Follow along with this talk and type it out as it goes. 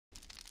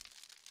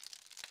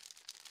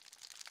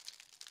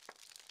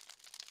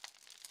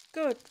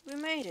Good, we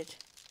made it.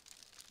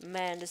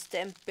 Man, this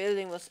damn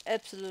building was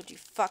absolutely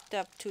fucked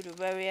up to the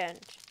very end.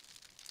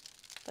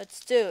 But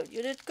still,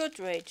 you did good,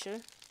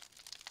 Rachel.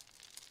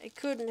 I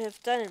couldn't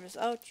have done it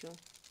without you.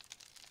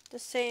 The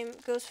same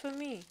goes for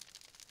me.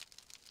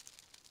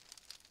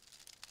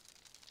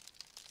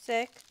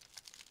 Zack?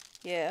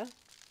 Yeah?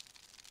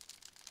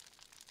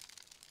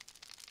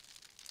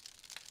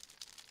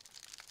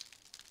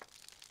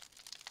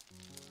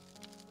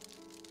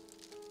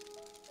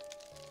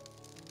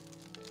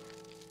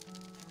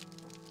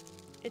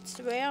 It's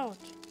the way out.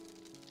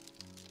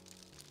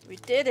 We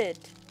did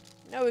it.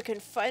 Now we can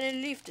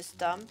finally leave this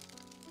dump.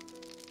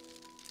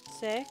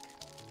 Zack?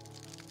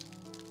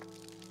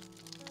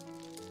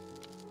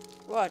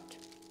 What?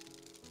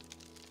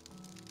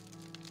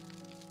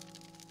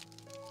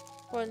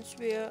 Once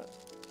we're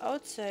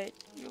outside,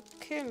 you'll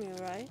kill me,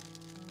 right?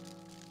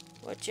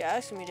 What you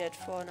asking me that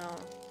for now?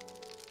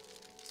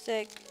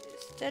 Zack,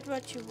 is that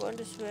what you want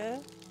as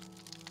well?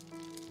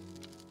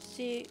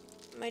 See,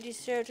 my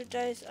desire to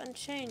die is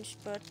unchanged,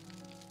 but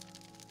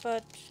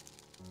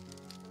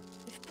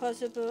if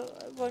possible,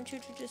 I want you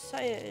to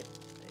desire it.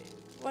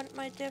 I want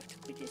my death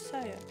to be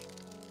desired.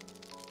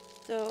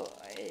 Though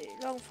I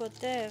long for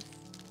death,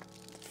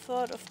 the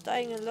thought of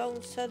dying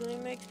alone suddenly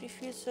makes me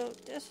feel so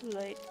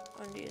desolate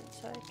on the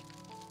inside.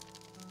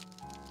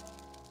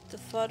 The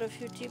thought of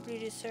you deeply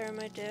desiring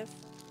my death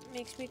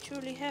makes me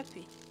truly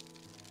happy.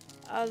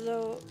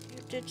 Although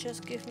you did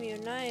just give me a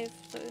knife,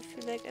 so I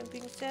feel like I'm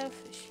being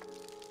selfish.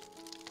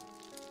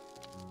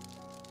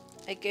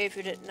 I gave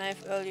you that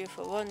knife earlier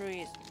for one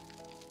reason.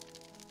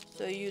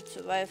 So you'd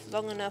survive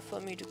long enough for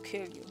me to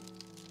kill you.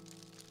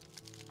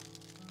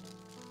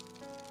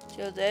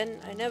 Till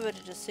then, I never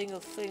did a single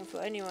thing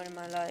for anyone in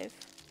my life.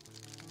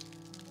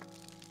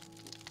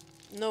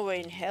 No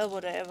way in hell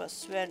would I ever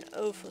swear an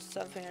oath for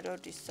something I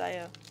don't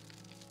desire.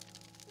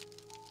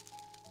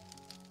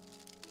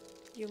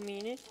 You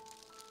mean it?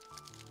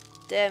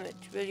 Damn it,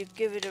 will you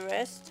give it a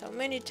rest? How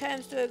many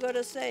times do I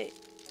gotta say?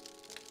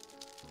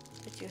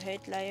 That you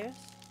hate liars?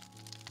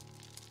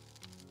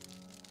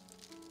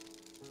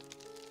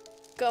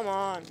 Come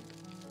on.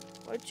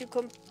 What you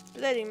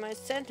completing my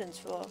sentence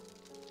for?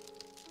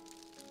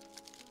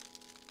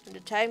 When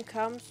the time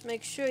comes,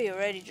 make sure you're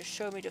ready to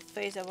show me the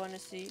face I wanna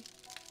see.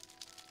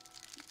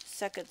 You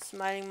suck at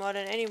smiling more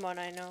than anyone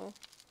I know.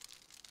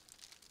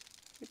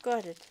 You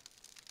got it.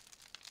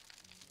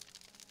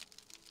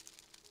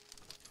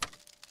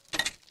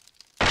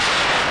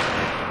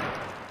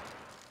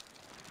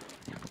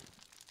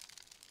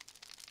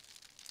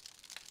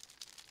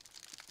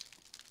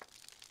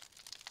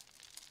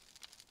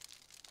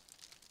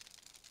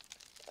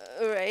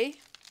 Ray?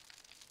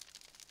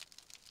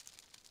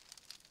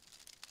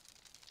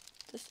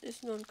 Das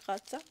ist nur ein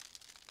Kratzer.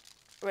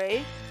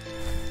 Ray?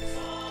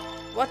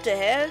 What the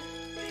hell?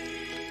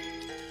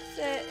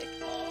 Zack.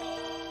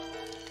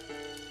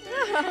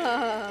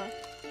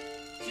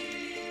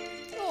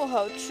 Oh,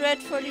 how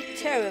dreadfully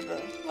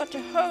terrible. What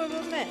a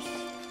horrible mess.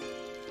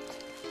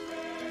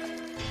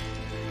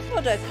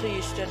 Oder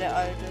kriecht der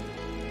Alte?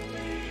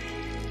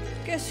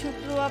 Guess who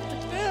blew up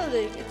the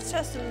building? It's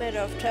just a matter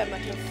of time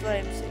until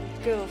flames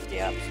engulf the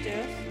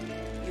upstairs.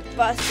 You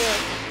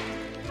bastard!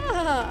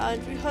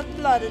 Aren't we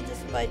hot-blooded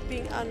despite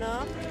being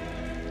unarmed?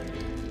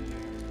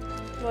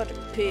 What a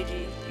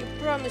pity. You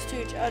promised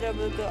to each other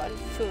we'll go on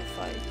full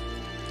fight.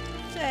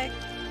 Zack.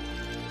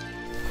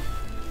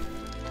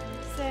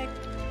 Zack,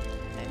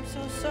 I'm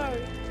so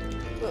sorry.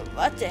 Well,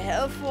 what the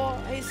hell for?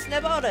 Hey,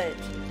 snap out of it!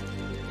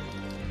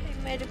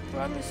 I made a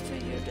promise to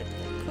you that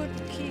I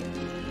couldn't keep.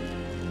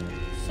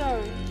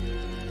 Sorry.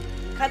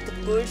 Cut the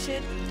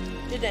bullshit.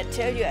 Did I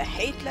tell you I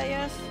hate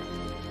liars?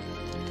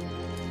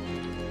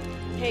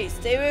 Hey,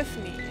 stay with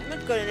me. I'm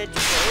not gonna let you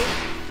go.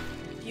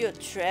 You're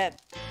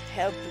trapped,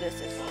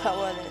 helpless and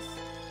powerless.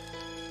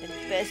 And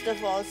best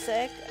of all,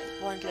 Zack,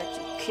 I won't let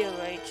you kill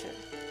Rachel.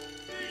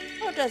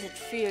 How does it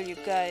feel, you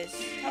guys?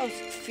 How does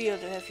it feel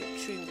to have your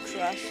dream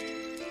crushed?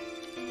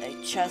 I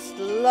just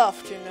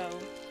love to know.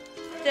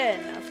 Then,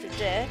 after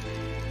that,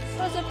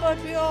 what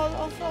about we all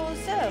of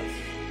ourselves?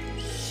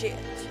 Shit.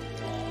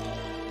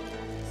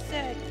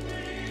 Zack.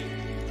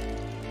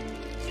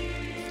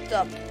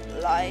 Stop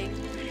lying.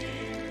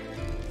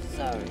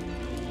 Sorry.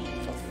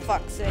 For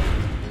fuck's sake.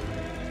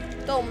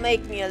 Don't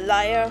make me a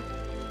liar.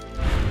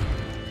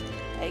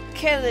 I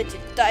can't let you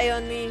die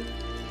on me.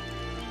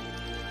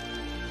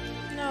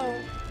 No.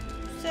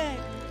 Zack.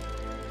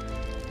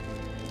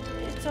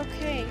 It's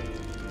okay.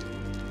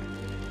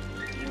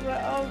 You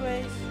were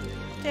always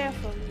there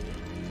for me.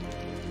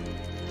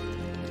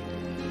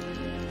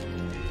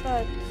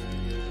 But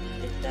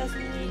it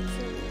doesn't need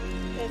to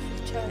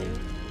every time.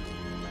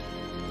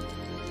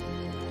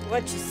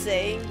 What you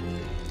saying?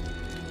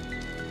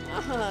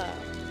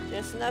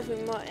 There's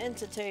nothing more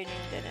entertaining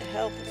than a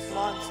helpless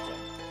monster.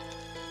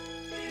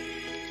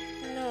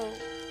 No.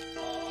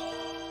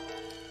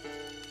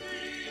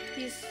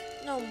 He's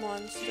no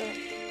monster,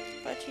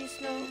 but he's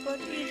no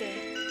good either.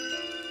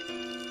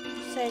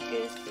 Zack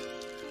is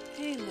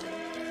human.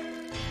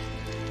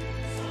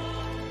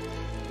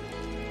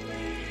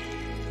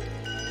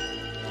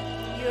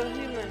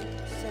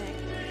 Zack.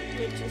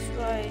 Which is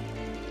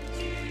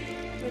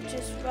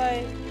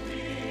why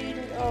you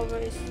needn't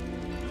always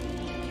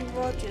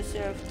devote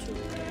yourself to me.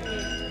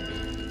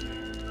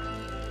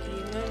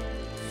 Demon?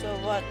 So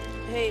what?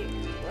 Hey,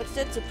 what's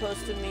that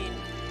supposed to mean?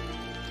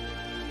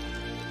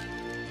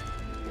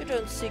 You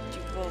don't seek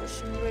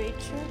devotion,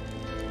 Rachel.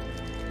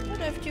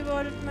 But I've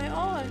devoted my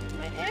all,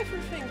 my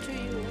everything to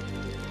you.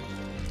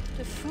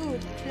 The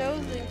food,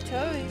 clothing,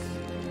 toys,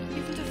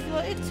 even the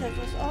floor itself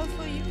was all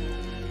for you.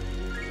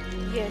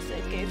 Yes,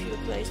 I gave you a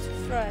place to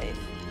thrive,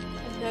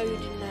 and now you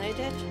deny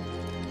that?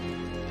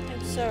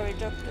 I'm sorry,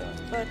 Doctor,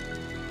 but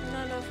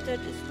none of that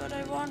is what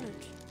I wanted.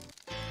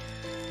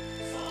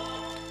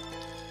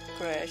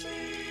 Crash.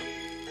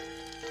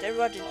 Then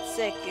what did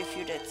Zack give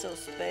you that's so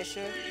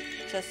special?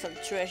 Just some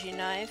trashy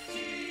knife?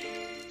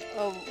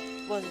 Or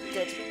was it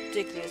that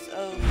ridiculous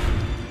oath?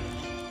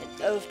 An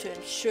oath to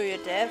ensure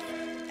your death?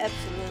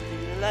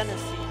 Absolutely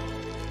lunacy.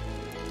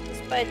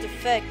 Despite the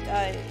fact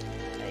I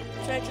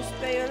tried to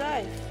spare your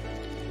life.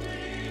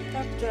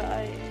 Doctor,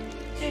 I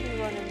didn't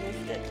want to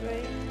live that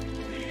way.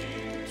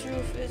 The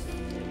truth is,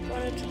 I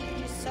wanted to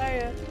be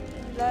desired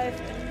in life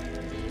and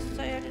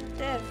desired in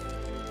death,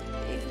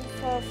 even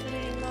for a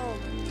fleeting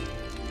moment.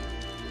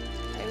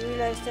 I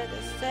realized that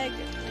a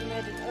second I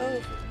made an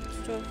oath and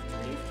strove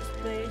to leave this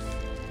place.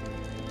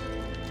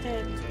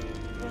 That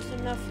was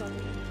enough for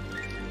me.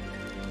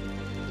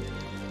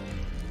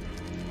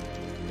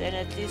 Then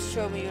at least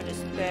show me your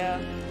despair.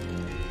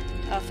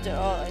 After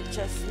all, I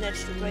just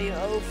snatched away your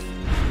oath.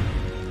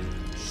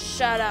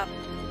 Shut up!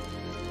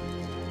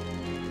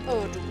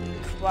 Oh, do be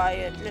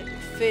quiet. Let me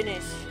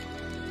finish.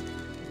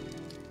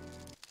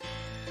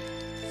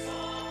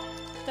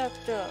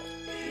 Doctor,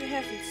 you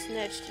haven't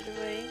snatched it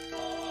away.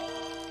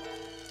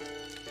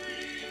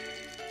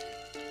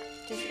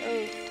 This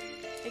oath,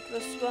 it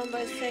was sworn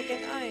by Zack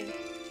and I.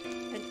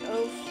 An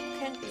oath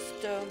can't be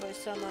stolen by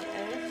someone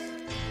else.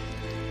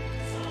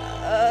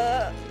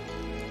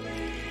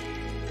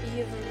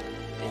 Even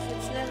if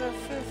it's never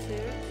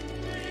fulfilled,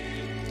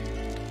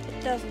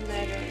 it doesn't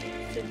matter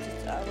since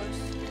it's ours.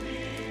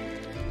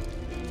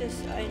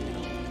 This I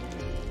know.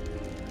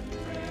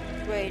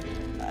 Wait,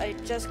 I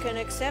just can't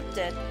accept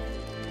that.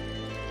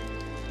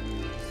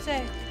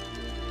 Zack,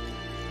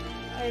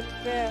 I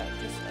bear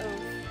this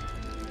oath.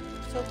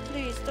 So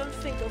please don't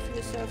think of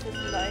yourself as a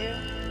liar.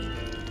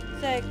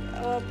 Zack,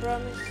 our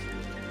promise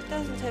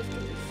doesn't have to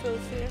be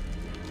fulfilled.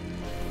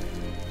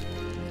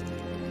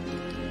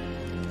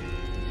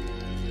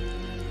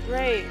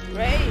 Ray!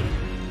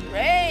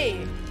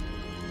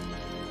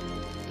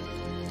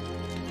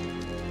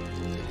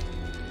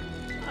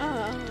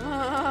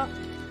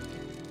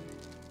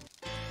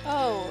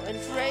 Oh, and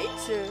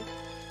Rachel,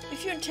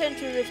 if you intend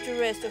to live the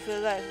rest of your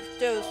life with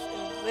those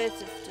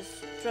invasive,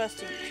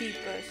 distrusting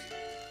keepers,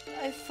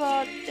 I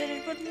thought that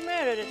it wouldn't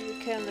matter that we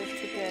can live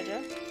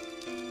together.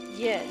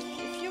 Yes,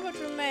 if you would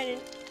remain in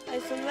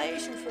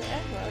isolation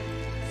forever,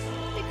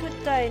 we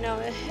could die now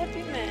a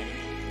happy man.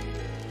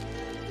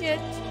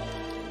 Yet,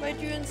 why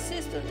do you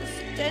insist on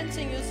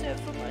distancing yourself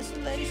from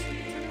isolation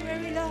to the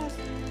very last?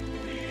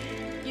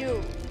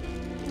 You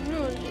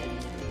ruined it,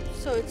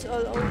 so it's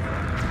all over.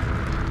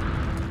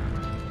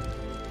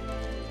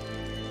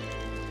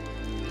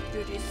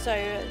 Your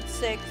desire and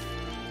sex,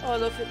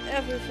 all of it,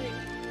 everything.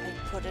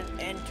 I put an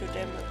end to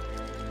them,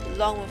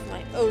 along with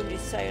my own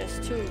desires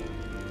too.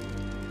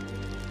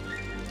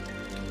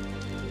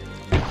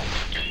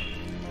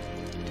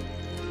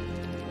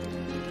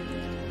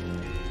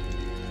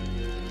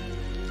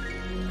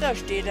 Da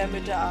steht er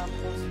mit der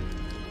Armbrust.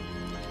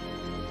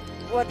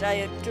 What are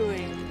you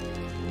doing?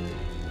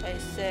 I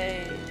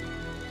say,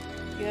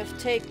 you have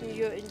taken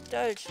your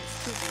indulgence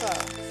too far.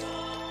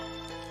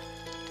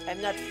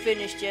 I'm not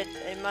finished yet.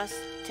 I must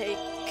take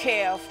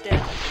care of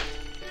them.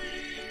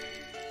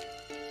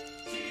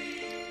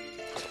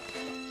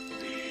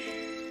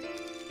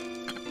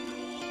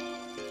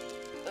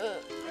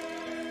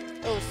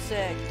 Oh,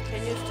 Zack,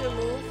 can you still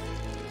move?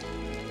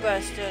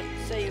 Bastard,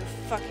 say your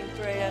fucking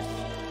prayers.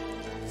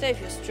 Save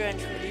your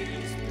strength for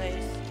leaving this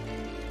place.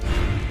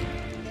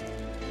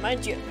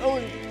 Mind your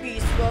own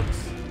beeswax.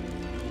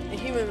 A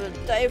human will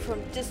die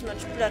from this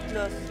much blood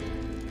loss.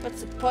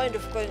 What's the point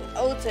of going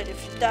outside if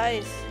she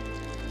dies?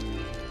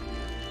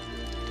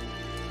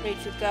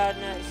 Rachel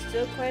Gardner is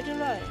still quite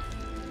alive.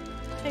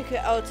 Take her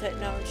outside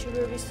now and she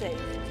will be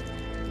saved.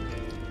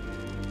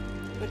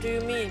 What do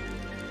you mean?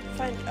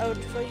 Find out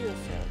for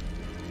yourself.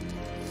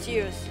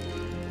 Seriously,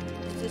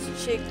 is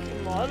this chick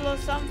immortal or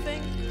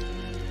something?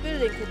 The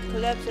building could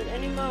collapse at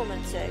any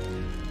moment, Zack.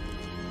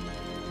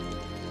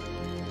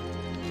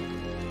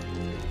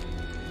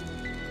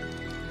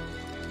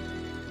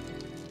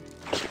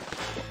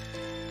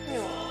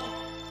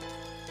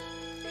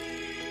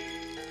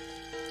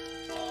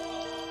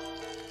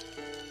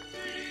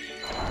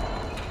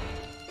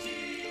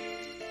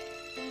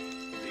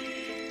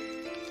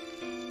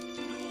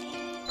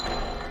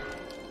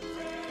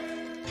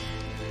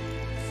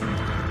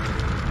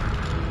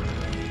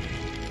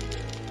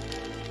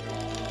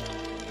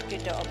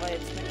 Geht der Opa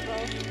jetzt mit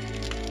drauf?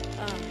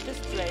 This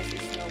place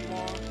is no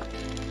more.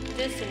 It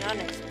is an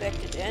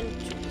unexpected end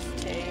to this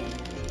tale.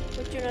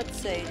 Would you not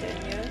say,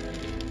 Daniel?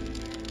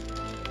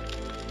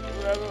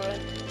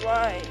 Reverend,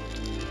 why?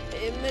 I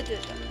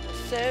admitted I was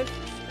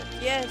selfish, but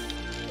yes,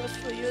 it was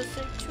for your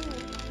sake too.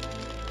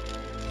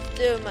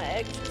 Still, my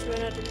actions were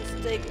not a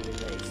mistake in the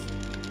place.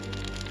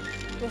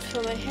 It was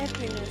for my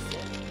happiness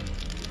and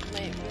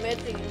my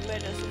meddling in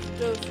matters of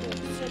those who had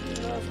set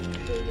the laws of the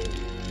building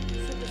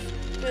should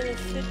have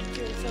benefited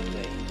you in some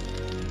way.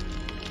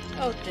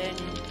 Oh,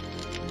 Daniel,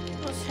 it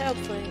was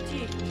helpful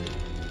indeed.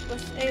 I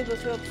was able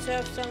to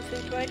observe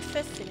something quite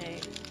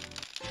fascinating.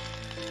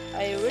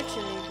 I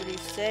originally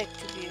believed Zack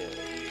to be a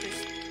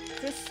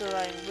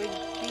crystalline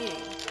winged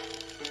being.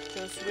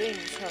 Those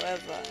wings,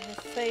 however,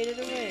 have faded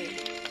away.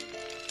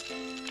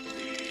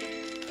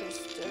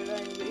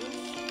 Crystalline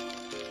wings?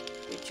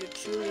 Did you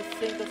truly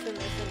think of him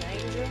as an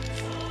angel?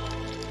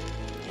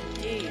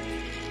 Indeed,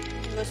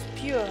 he was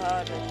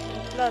pure-hearted,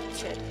 and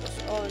bloodshed was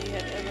all he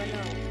had ever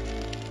known.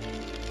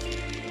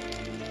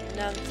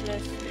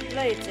 Nonetheless, the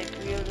blades Zack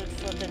wielded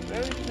for that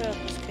very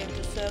purpose came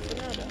to serve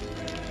another,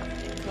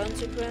 and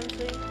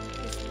consequently,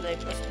 his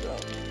blade was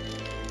broken.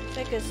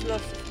 Zack has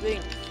lost his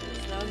wings and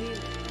is now human.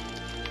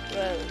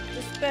 Well,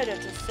 it's better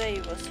to say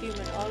he was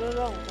human all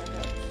along,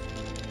 perhaps.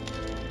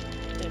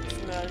 That's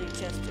merely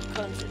just a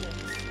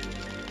coincidence.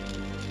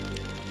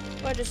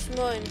 What is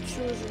more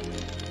intrusion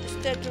is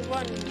that the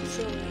one who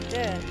showed me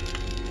dead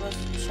was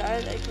the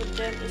child I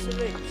condemned as a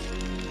witch,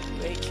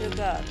 Rachel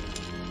Gardner.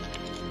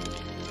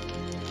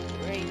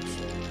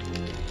 Rachel.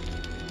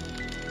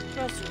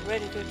 It was a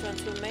radical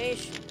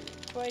transformation,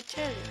 quite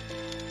telling,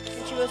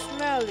 and she was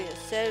merely a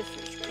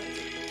selfish,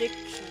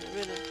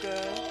 contradiction-riddled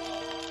girl.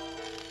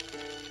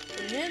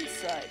 In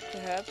hindsight,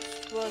 perhaps,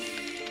 was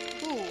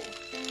who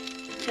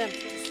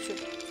attempted to strip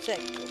Zack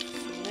of his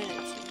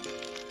humanity.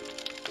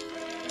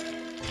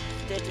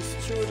 That is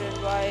true, then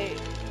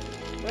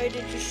why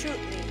did you shoot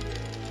me?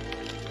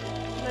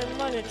 My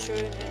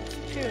monitoring and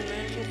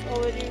experiment have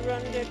already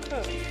run their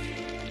course.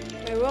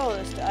 My role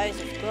as the eyes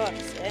of God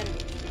is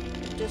ended,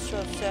 and this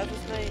shall serve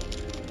as my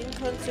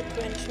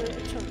inconsequential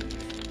atonement.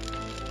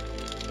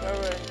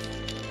 Reverend,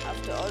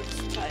 after all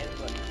this time,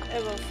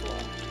 whatever for?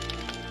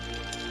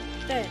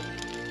 Then,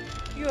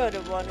 you are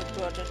the one who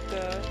brought that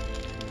girl,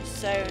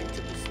 desiring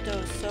to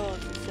bestow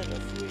souls instead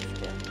of reach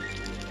them.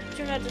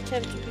 Do not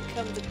attempt to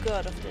become the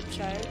god of that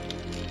child.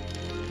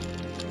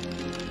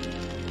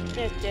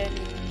 Ned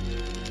Danny,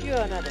 you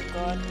are not a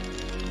god,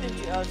 and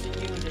you also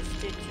knew this,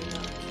 did you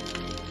not?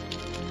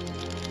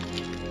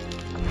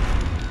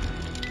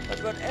 But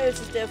what else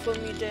is there for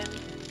me then?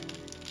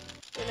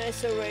 When I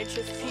saw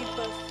Rachel's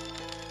people,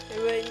 they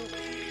were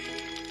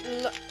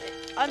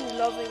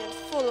unloving and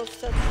full of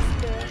such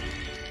despair.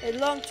 I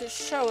longed to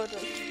shower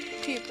those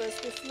peoples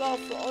with love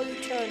for all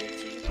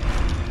eternity.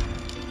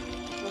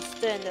 It was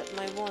then that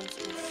my once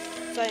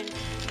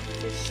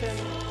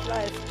insufficient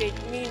life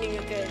gained meaning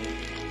again.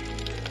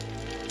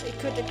 I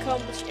could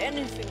accomplish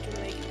anything to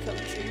make it come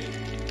true.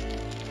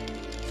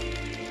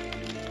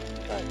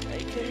 But I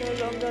can no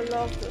longer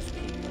love those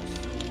peoples.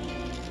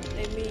 I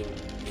mean,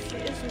 she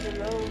isn't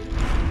alone.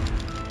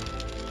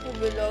 Who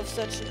will love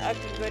such an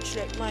ugly wretch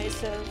like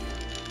myself?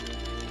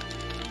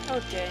 How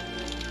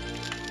Daniel?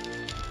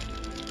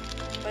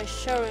 By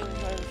showering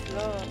her with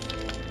love,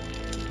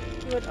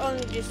 you would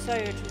only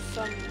desire to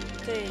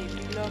someday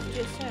be loved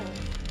yourself.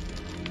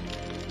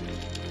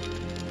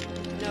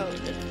 No,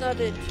 that's not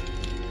it.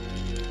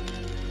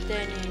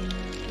 Danny,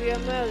 we are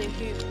merely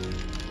human.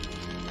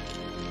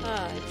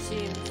 It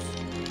seems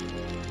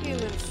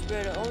humans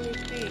were the only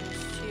beings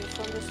here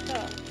from the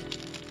start.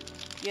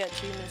 Yet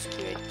humans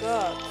create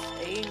gods,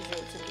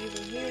 angels, and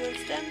even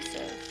humans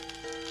themselves.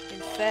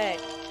 In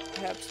fact,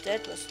 perhaps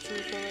that was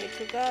true for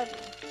Rachel Gardner.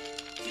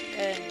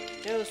 And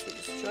those who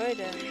destroy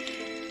them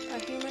are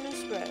human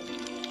as well.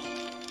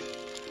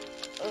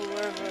 Oh,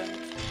 Reverend,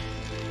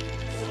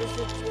 what is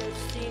it you have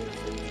seen of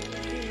the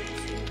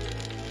humans?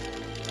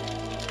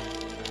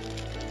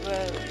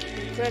 Well,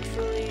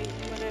 regretfully,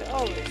 what I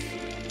always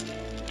see.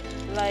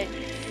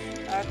 Lightness,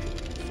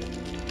 ugliness, and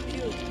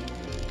beauty.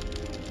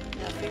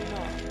 Nothing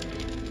more.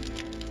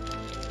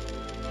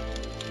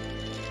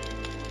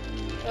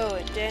 Oh,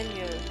 and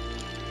Daniel,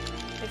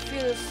 I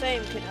feel the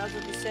same can also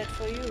be said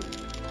for you.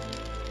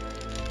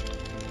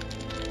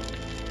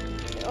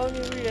 I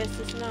only realize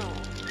this now,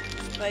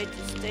 despite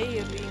this day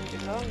here being the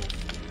longest.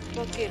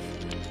 Forgive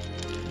me.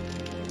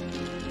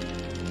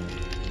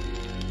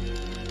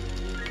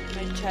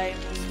 My time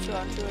has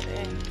drawn to an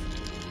end.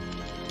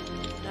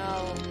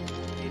 Now,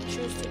 you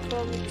choose to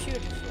call me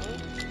beautiful?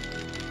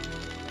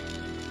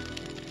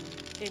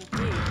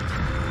 Indeed.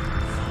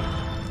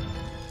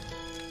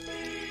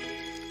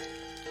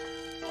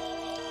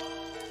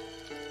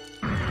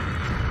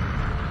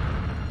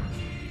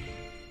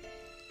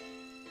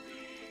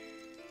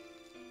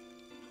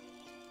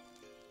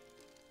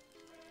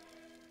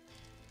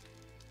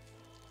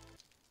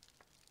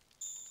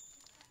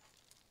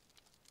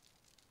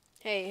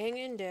 Hey, hang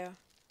in there.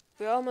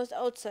 We're almost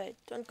outside.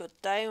 Don't go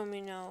die on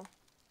me now.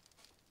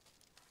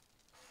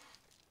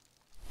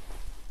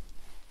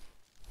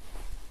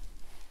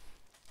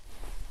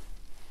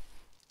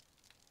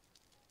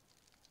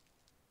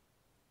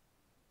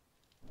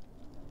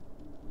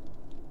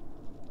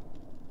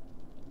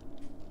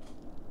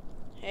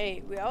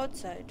 Hey, we're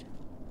outside.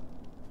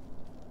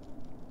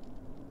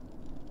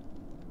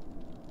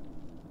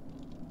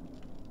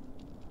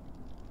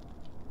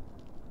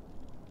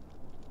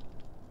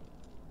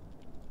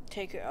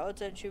 Take her out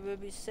and she will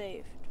be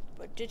saved.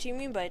 What did he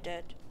mean by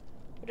that?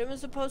 What am I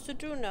supposed to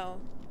do now?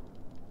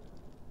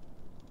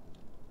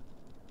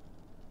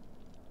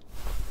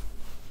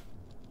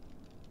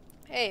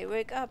 Hey,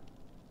 wake up.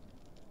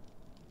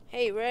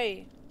 Hey,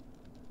 Ray.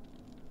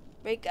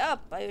 Wake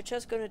up. Are you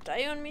just gonna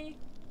die on me?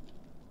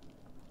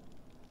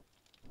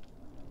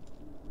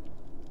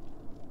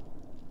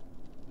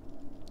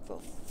 For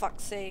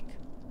fuck's sake.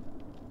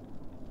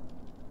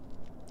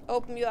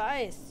 Open your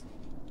eyes.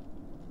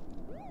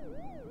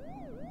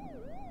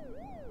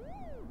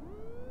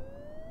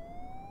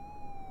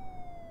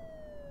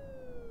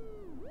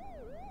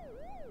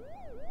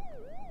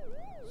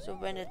 So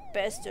when that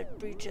bastard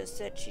preacher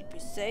said she'd be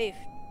saved,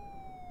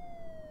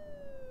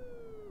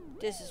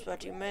 this is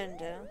what you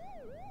meant, eh?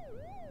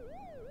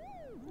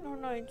 No,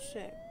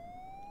 9-6.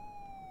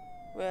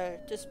 Well,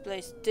 this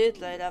place did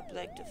light up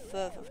like the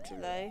 4th of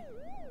July.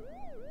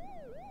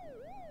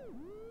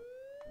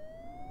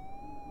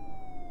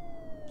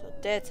 So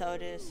that's how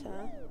it is,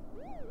 huh?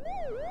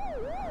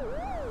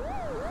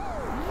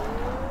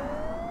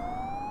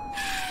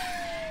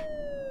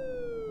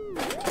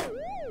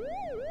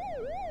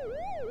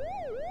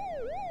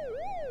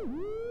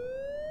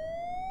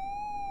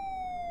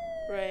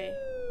 Ray,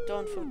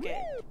 don't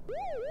forget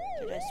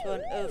that I swore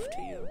an oath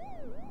to you.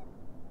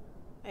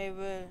 I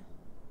will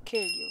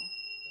kill you.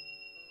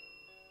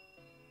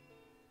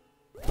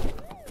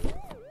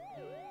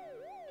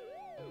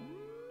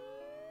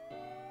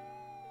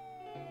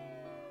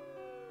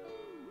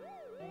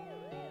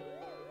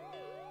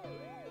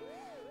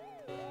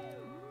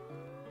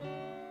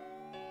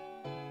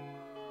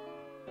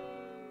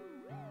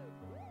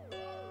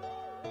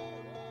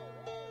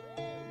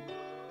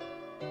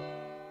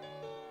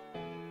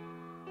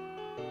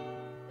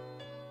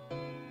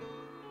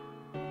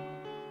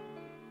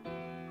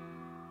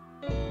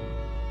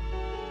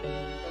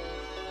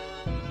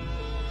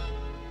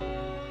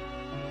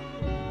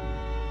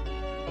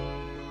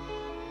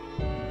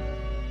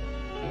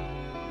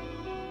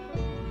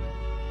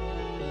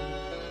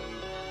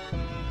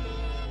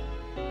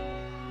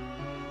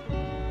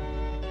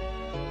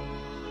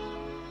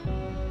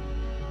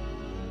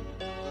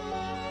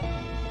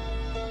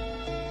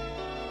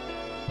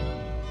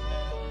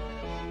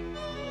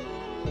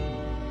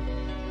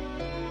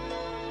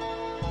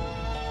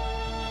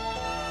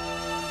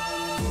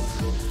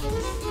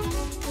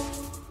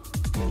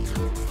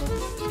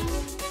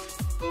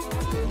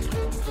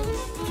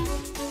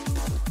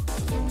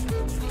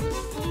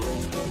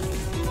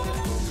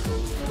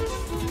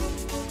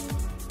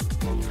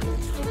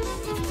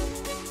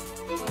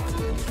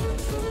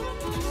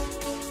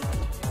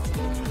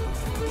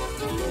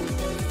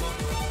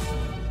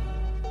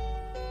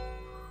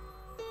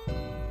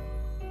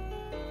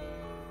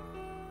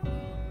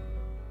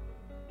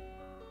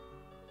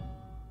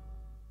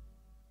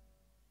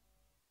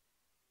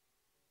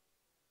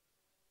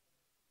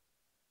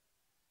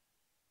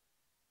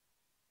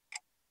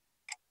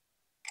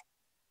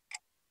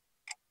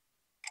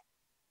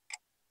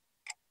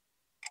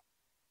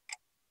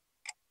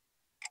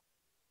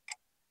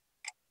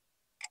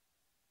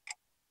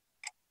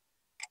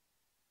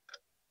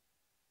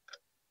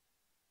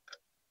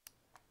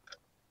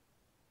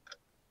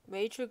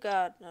 Major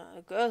Gardner,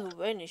 a girl who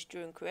vanished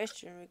during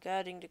question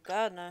regarding the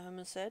gardener,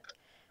 Hammond said,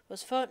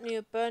 was found near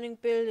a burning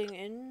building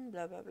in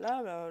blah blah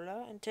blah blah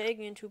blah and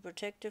taken into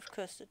protective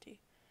custody.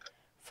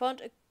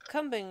 Found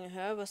accompanying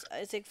her was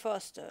Isaac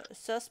Foster, a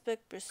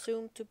suspect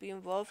presumed to be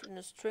involved in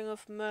a string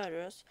of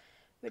murders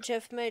which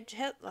have made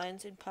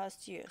headlines in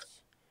past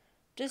years.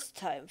 This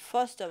time,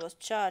 Foster was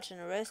charged and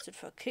arrested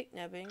for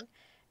kidnapping,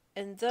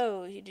 and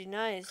though he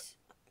denies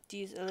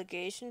these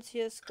allegations, he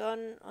has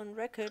gone on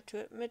record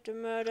to admit the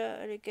murder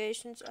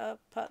allegations are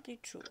partly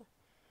true.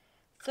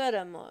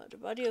 Furthermore, the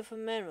body of a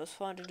man was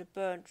found in the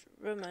burned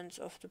remnants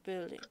of the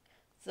building,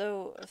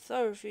 though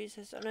authorities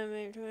have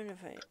unable to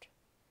investigate.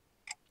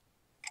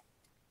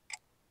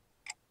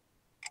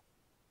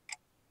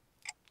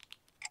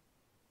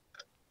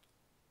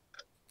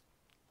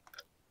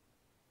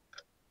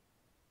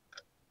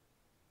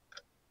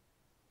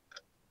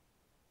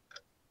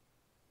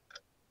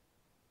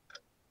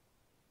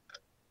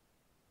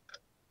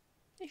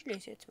 Ich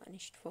lese jetzt mal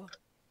nicht vor.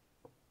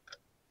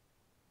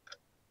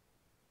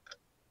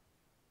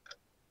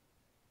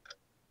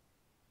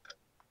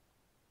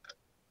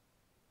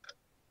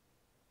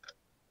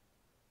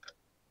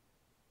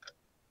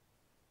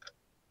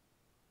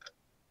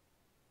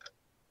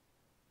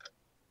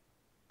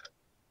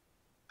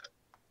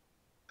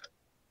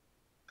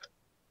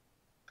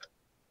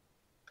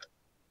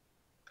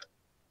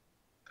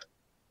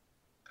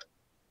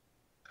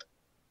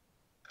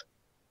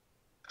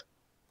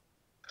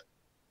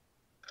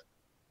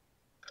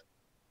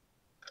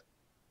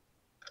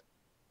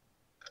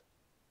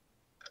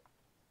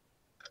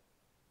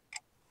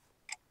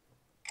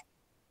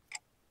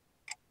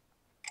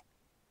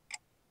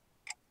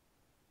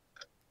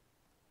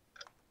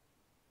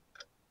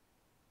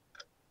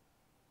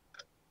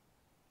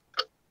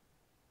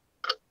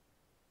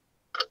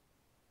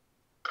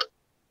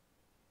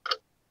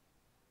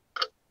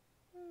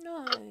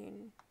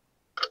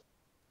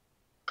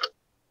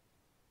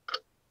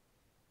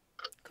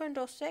 kann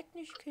doch Zack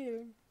nicht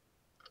killen.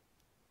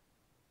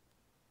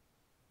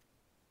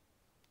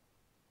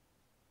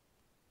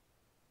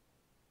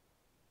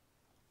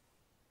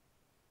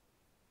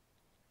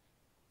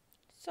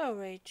 So,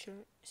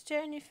 Rachel, is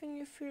there anything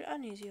you feel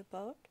uneasy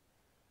about?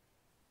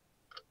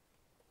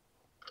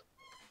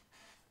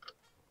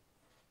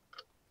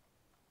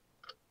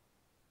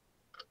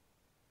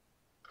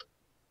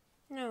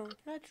 No,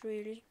 not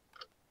really.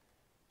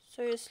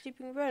 So you're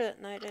sleeping well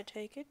at night, I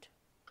take it?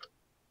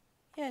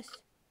 Yes,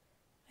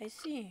 I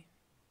see.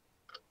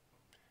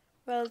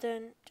 Well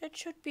then, that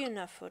should be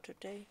enough for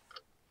today.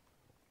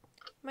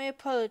 My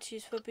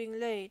apologies for being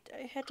late.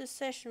 I had a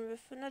session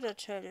with another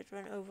child that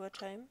ran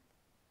overtime.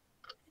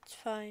 It's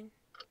fine.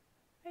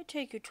 I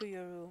take you to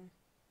your room.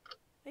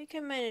 I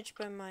can manage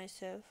by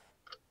myself.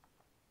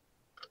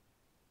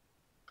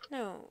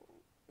 No,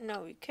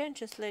 we can't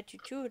just let you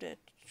do that,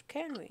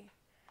 can we?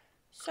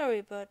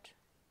 Sorry, but...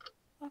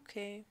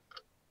 okay.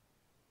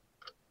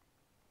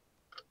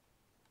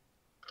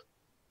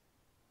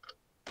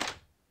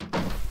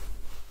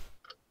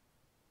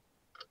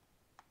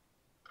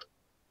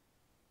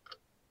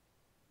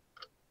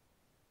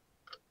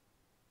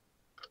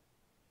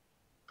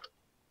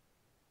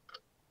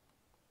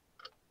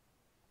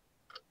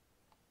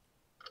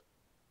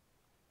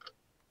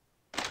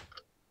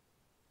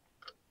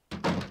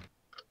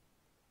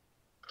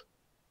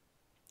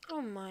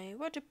 Oh my,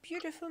 what a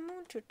beautiful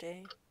moon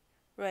today.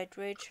 Right,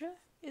 Rachel?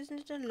 Isn't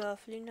it a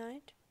lovely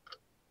night?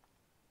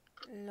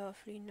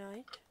 Lovely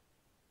night?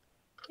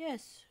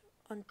 Yes,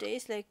 on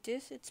days like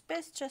this, it's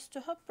best just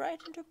to hop right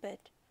into bed.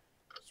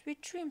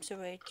 Sweet dreams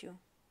await you.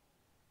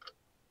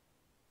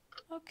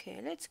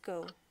 Okay, let's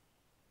go.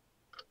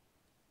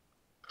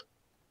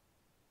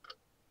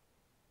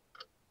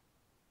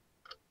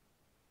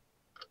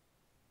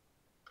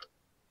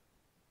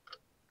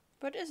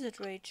 What is it,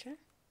 Rachel?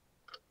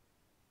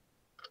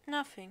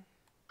 Nothing.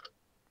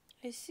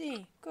 I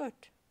see. Good.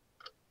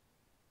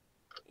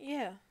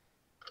 Yeah.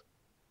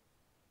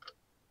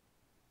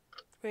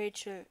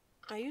 Rachel,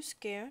 are you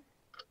scared?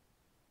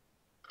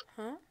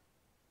 Huh?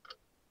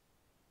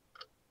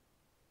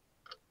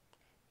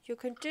 Your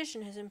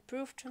condition has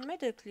improved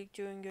dramatically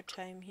during your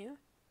time here.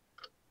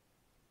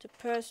 The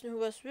person who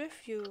was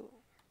with you,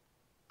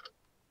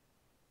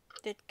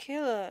 that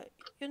killer,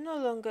 you're no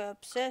longer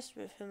obsessed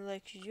with him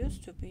like you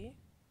used to be.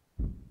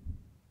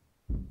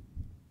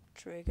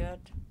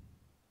 Triggered.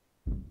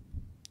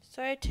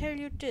 So I tell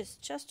you this,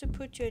 just to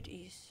put you at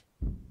ease.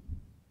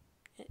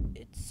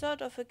 It's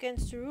sort of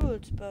against the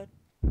rules, but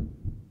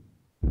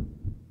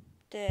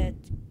that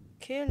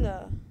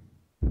killer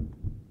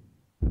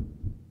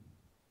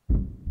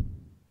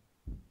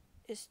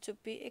is to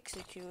be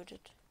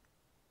executed.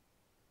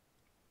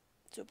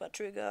 Super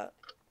triggered.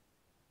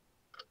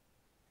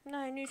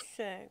 Nein, nicht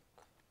Zack.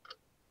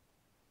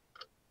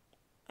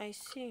 I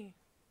see.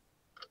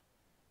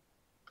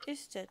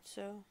 Is that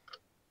so?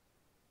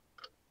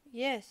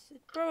 Yes,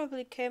 it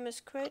probably came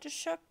as quite a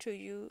shock to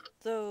you,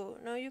 though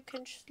now you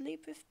can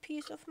sleep with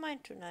peace of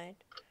mind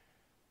tonight.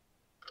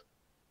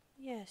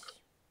 Yes.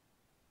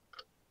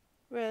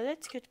 Well,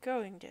 let's get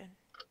going then.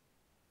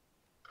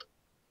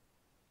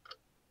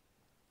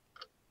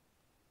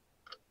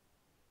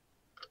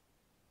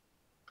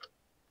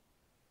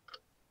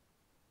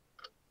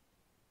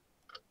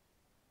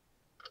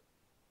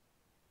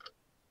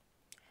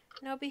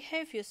 Now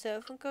behave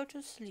yourself and go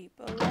to sleep,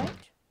 alright?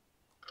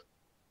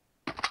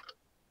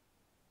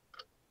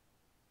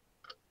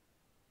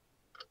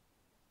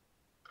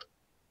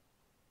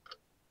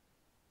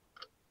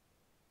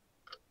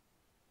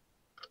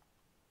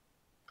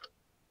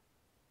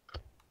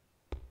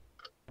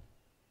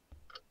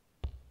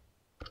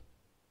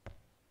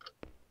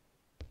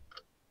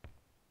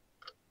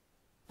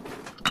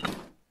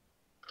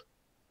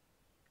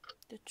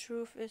 The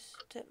truth is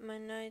that my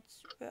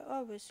nights were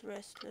always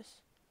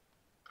restless,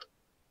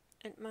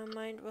 and my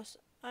mind was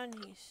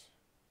uneasy.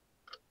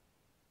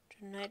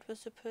 Tonight was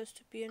supposed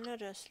to be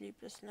another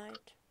sleepless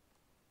night.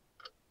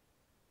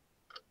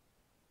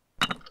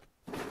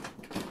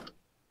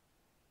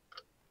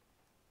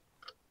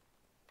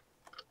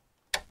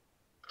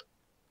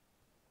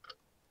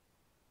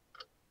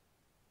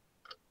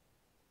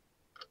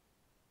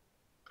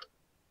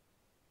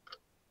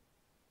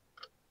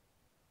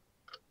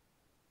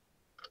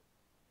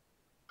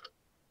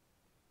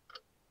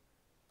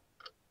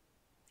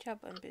 Ich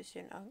habe ein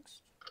bisschen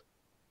Angst.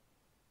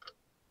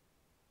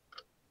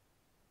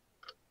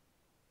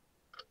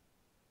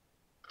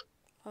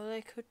 All I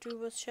could do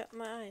was shut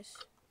my eyes.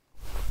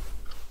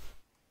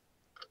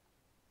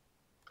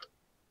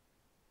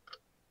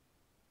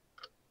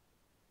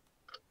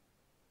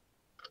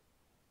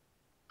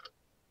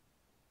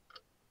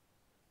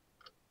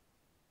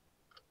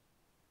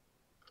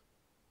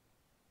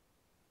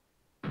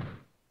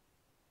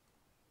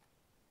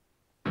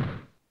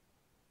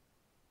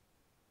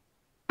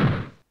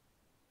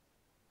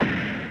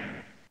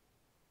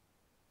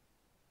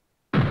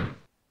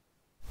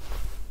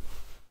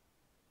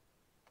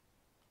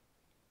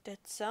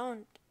 That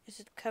sound,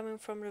 is it coming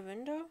from the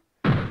window?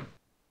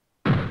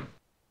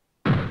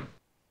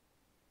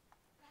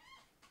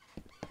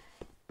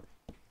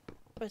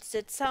 What's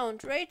that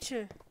sound?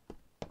 Rachel!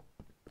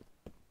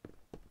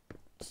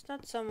 It's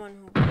not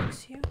someone who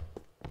works here.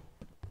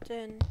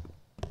 Then...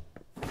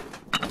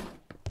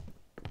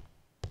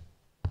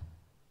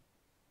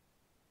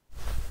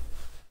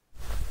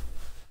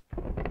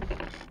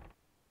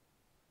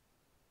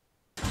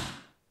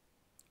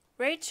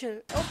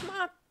 Rachel, open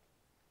up!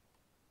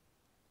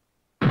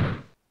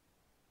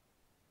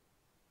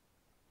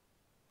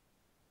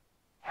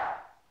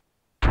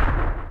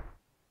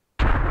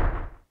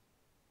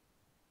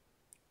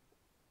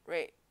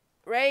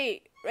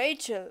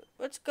 Rachel,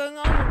 what's going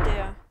on in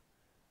there?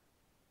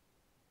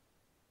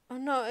 Oh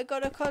no, I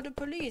gotta call the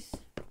police.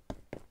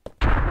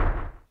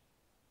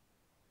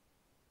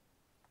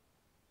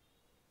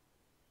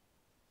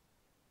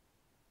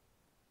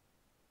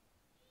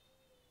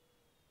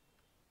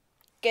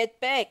 Get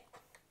back!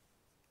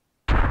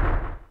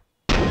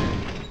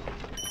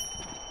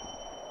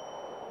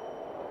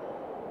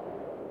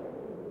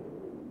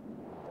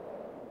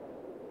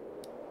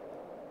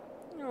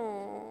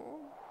 Oh.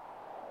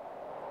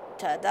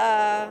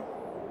 Ta-da!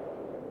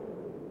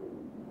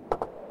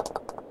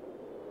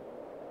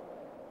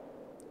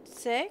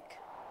 Sick?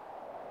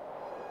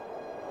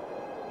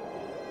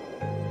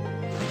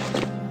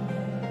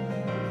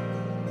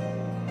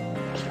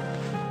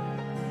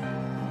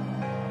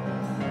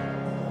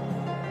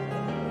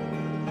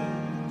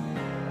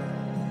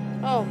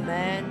 Oh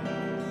man,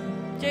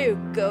 there you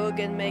go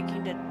again,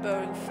 making that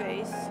boring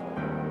face.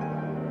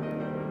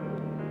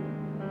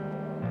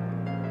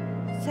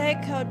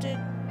 Zack, how did...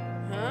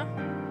 Huh?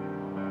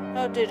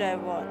 How did I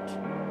what?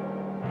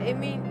 I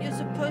mean, you're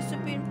supposed to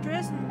be in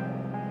prison.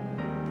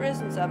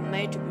 Prisons are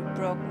made to be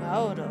broken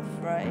out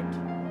of, right?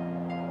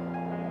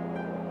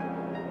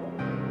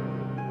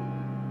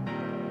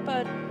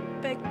 But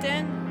back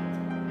then,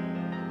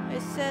 I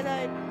said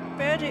I'd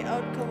bear the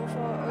outcome of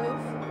our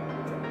oath.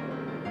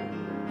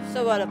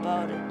 So what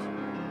about it?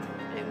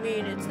 I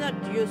mean, it's not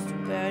used to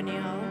bear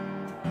anyhow.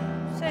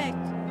 Zack,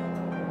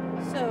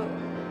 so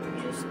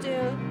you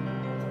still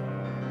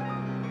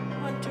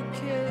want to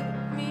kill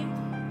me?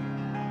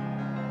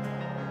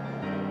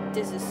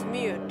 This is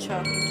me you're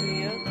talking to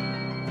here.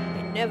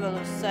 I never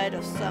lose sight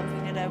of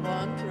something that I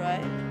want,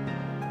 right?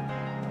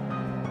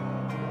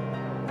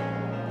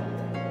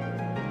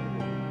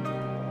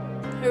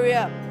 Hurry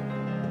up.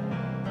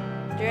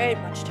 There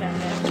ain't much time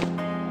left.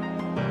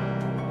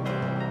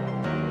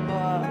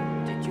 Or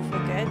did you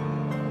forget?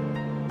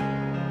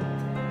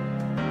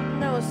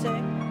 No,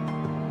 Zack.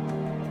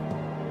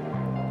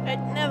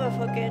 I'd never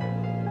forget.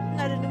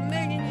 Not in a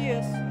million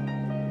years.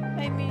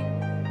 I mean,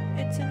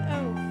 it's an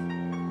oath.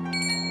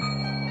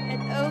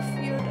 An oath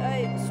you and I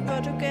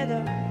swore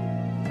together.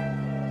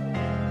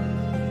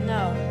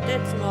 Now,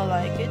 that's more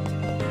like it.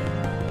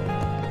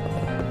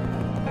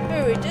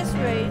 Hurry, this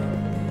way.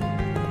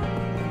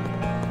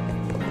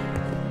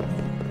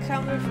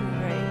 Come with me,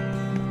 Ray.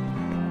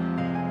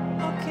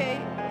 Okay,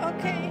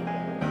 okay.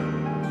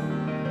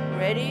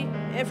 Ready?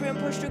 Everyone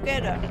push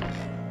together.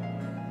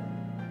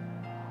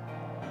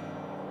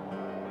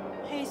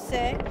 Hey,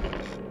 Zack.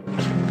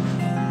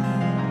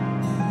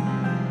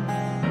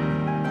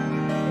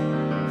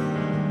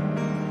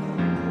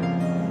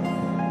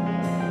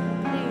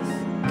 Please,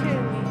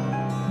 kill me.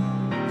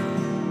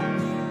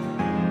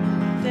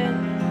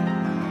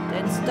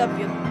 Then stop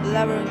your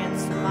blubbering and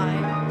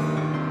smile.